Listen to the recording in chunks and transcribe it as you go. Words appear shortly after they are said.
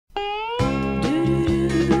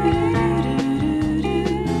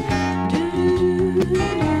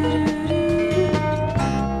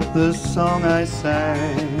song I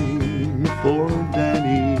sang for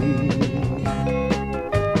Danny.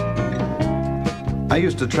 I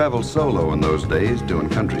used to travel solo in those days, doing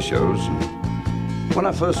country shows. When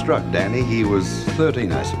I first struck Danny, he was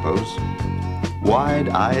 13, I suppose.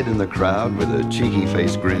 Wide-eyed in the crowd with a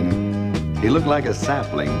cheeky-faced grin, he looked like a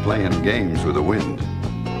sapling playing games with the wind.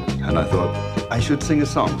 And I thought, I should sing a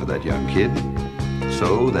song for that young kid.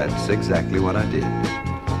 So that's exactly what I did.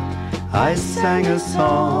 I sang a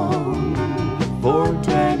song for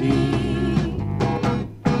Danny.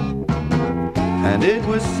 And it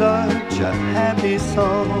was such a happy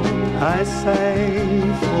song I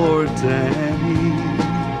sang for Danny.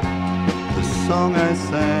 The song I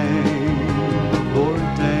sang for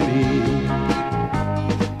Danny.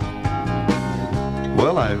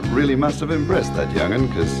 Well, I really must have impressed that young'un,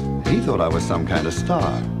 'cause he thought I was some kind of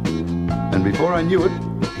star. And before I knew it,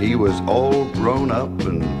 he was all grown up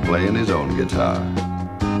and playing his own guitar.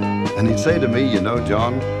 And he'd say to me, you know,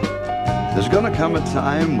 John, there's gonna come a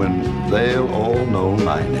time when they'll all know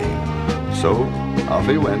my name. So off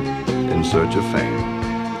he went in search of fame.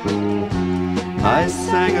 I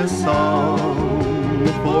sang a song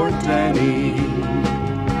for Danny,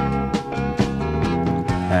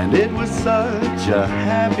 and it was such a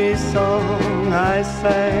happy song I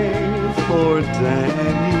sang for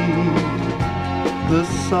Danny. The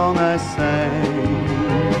song I sang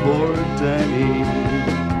for Danny.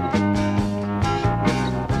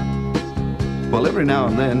 Well, every now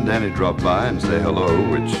and then, Danny dropped by and say hello,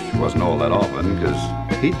 which wasn't all that often, 'cause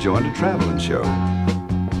he'd joined a traveling show.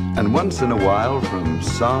 And once in a while, from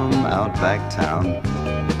some outback town,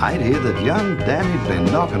 I'd hear that young Danny'd been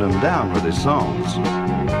knocking him down with his songs.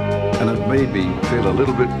 And it made me feel a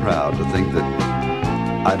little bit proud to think that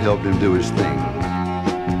I'd helped him do his thing.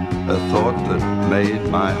 A thought that made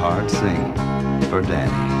my heart sing for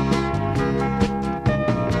Danny.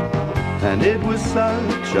 And it was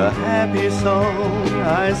such a happy song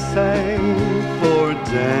I sang for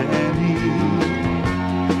Danny.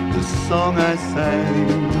 The song I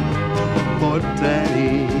sang for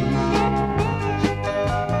Danny.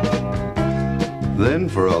 Then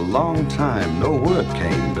for a long time no word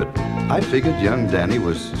came, but I figured young Danny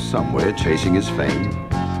was somewhere chasing his fame.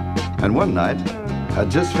 And one night, I'd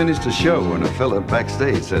just finished a show and a fella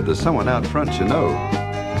backstage said, there's someone out front you know.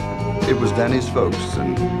 It was Danny's folks,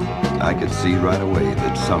 and I could see right away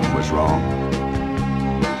that something was wrong.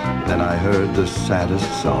 Then I heard the saddest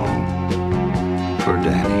song for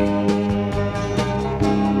Danny.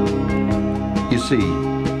 You see,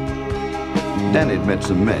 Danny'd met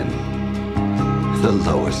some men, the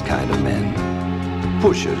lowest kind of men,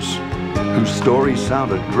 pushers, whose story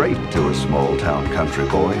sounded great to a small-town country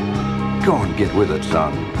boy. Go and get with it,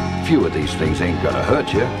 son. Few of these things ain't gonna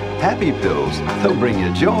hurt you. Happy pills, they'll bring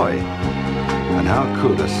you joy. And how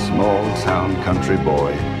could a small-town country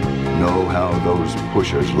boy know how those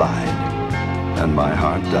pushers lied? And my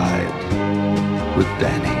heart died with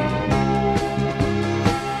Danny.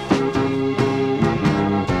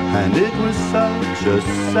 And it was such a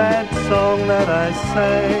sad song that I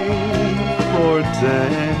sang for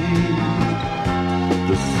Danny.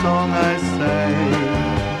 The song I sang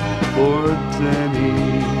for Danny.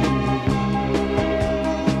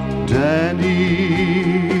 Danny.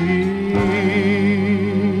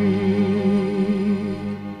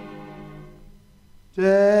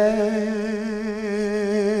 Danny.